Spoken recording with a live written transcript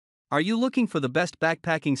Are you looking for the best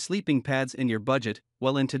backpacking sleeping pads in your budget?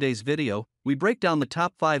 Well, in today's video, we break down the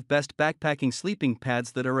top 5 best backpacking sleeping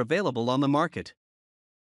pads that are available on the market.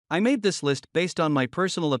 I made this list based on my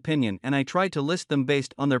personal opinion, and I tried to list them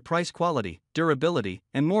based on their price, quality, durability,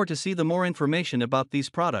 and more to see the more information about these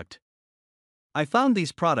products. I found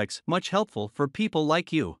these products much helpful for people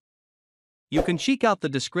like you. You can check out the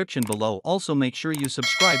description below. Also make sure you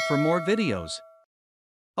subscribe for more videos.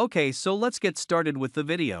 Okay, so let's get started with the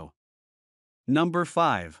video. Number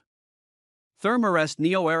 5. Therm-a-Rest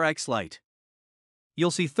NeoAir XLite.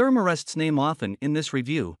 You'll see Therm-a-Rest's name often in this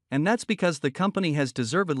review, and that's because the company has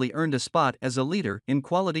deservedly earned a spot as a leader in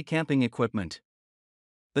quality camping equipment.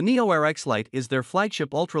 The NeoAir XLite is their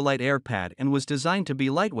flagship ultralight air pad and was designed to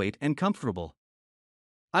be lightweight and comfortable.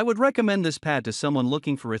 I would recommend this pad to someone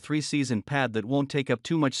looking for a 3-season pad that won't take up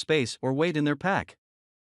too much space or weight in their pack.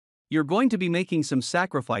 You're going to be making some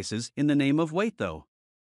sacrifices in the name of weight though.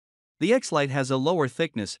 The XLite has a lower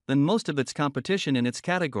thickness than most of its competition in its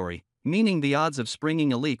category, meaning the odds of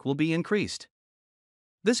springing a leak will be increased.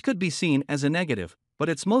 This could be seen as a negative, but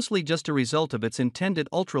it's mostly just a result of its intended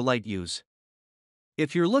ultralight use.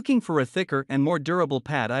 If you're looking for a thicker and more durable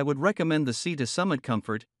pad, I would recommend the Sea to Summit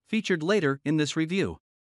Comfort, featured later in this review.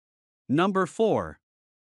 Number 4.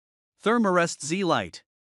 Therm-a-Rest Z Lite.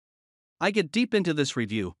 I get deep into this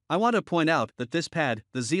review. I want to point out that this pad,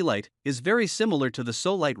 the Z Lite, is very similar to the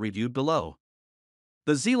XLite reviewed below.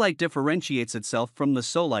 The Z Lite differentiates itself from the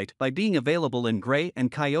XLite by being available in gray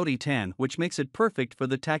and coyote tan, which makes it perfect for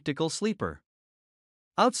the tactical sleeper.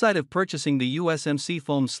 Outside of purchasing the USMC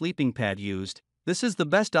foam sleeping pad used, this is the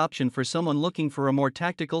best option for someone looking for a more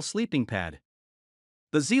tactical sleeping pad.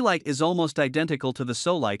 The Z Lite is almost identical to the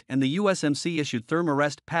XLite and the USMC issued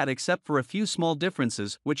Therm-a-Rest pad, except for a few small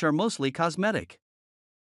differences which are mostly cosmetic.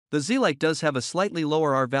 The Z Lite does have a slightly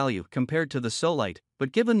lower R value compared to the XLite,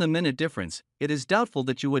 but given the minute difference, it is doubtful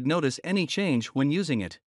that you would notice any change when using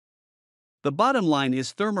it. The bottom line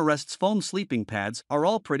is Therm-a-Rest's foam sleeping pads are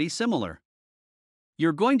all pretty similar.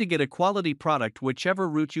 You're going to get a quality product whichever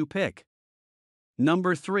route you pick.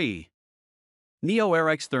 Number 3.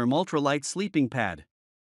 NeoAir XTherm Ultralight Sleeping Pad.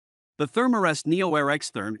 The Therm-a-Rest NeoAir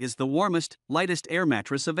XTherm is the warmest, lightest air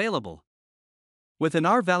mattress available. With an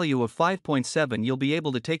R value of 5.7, you'll be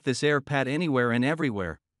able to take this air pad anywhere and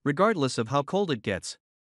everywhere, regardless of how cold it gets.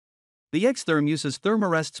 The XTherm uses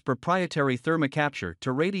Therm-a-Rest's proprietary thermocapture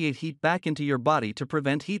to radiate heat back into your body to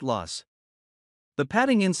prevent heat loss. The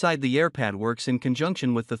padding inside the air pad works in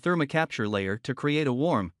conjunction with the thermocapture layer to create a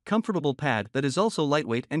warm, comfortable pad that is also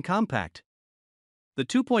lightweight and compact. The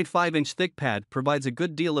 2.5-inch thick pad provides a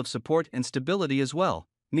good deal of support and stability as well,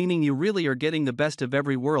 meaning you really are getting the best of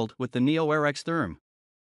every world with the NeoAir XTherm.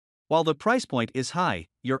 While the price point is high,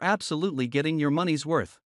 you're absolutely getting your money's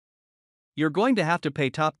worth. You're going to have to pay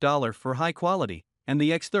top dollar for high quality, and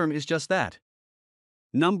the XTherm is just that.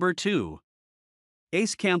 Number 2.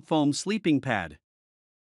 AceCamp Foam Sleeping Pad.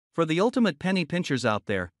 For the ultimate penny pinchers out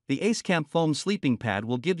there, the AceCamp Foam Sleeping Pad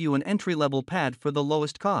will give you an entry-level pad for the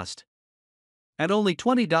lowest cost. At only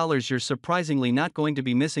 $20, you're surprisingly not going to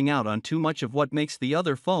be missing out on too much of what makes the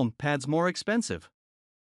other foam pads more expensive.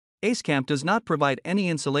 AceCamp does not provide any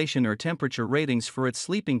insulation or temperature ratings for its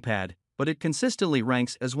sleeping pad, but it consistently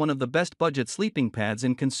ranks as one of the best budget sleeping pads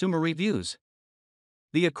in consumer reviews.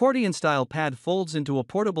 The accordion-style pad folds into a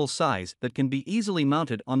portable size that can be easily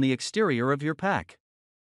mounted on the exterior of your pack.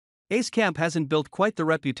 AceCamp hasn't built quite the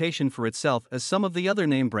reputation for itself as some of the other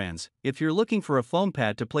name brands. If you're looking for a foam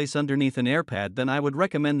pad to place underneath an air pad, then I would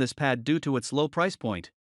recommend this pad due to its low price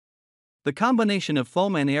point. The combination of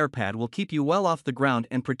foam and air pad will keep you well off the ground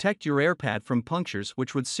and protect your air pad from punctures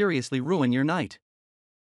which would seriously ruin your night.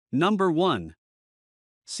 Number 1.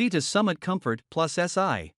 Sea to Summit Comfort Plus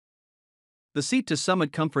SI. The Sea to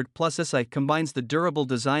Summit Comfort Plus SI combines the durable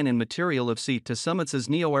design and material of Sea to Summit's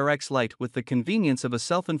NeoAir XLite with the convenience of a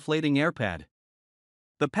self-inflating air pad.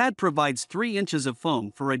 The pad provides 3 inches of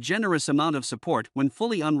foam for a generous amount of support when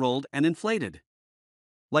fully unrolled and inflated.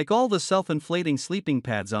 Like all the self-inflating sleeping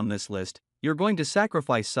pads on this list, you're going to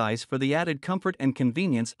sacrifice size for the added comfort and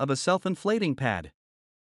convenience of a self-inflating pad.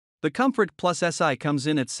 The Comfort Plus SI comes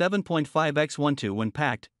in at 7.5 x 12 when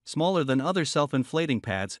packed, smaller than other self-inflating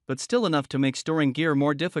pads but still enough to make storing gear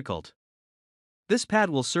more difficult. This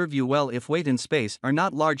pad will serve you well if weight and space are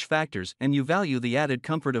not large factors and you value the added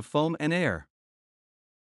comfort of foam and air.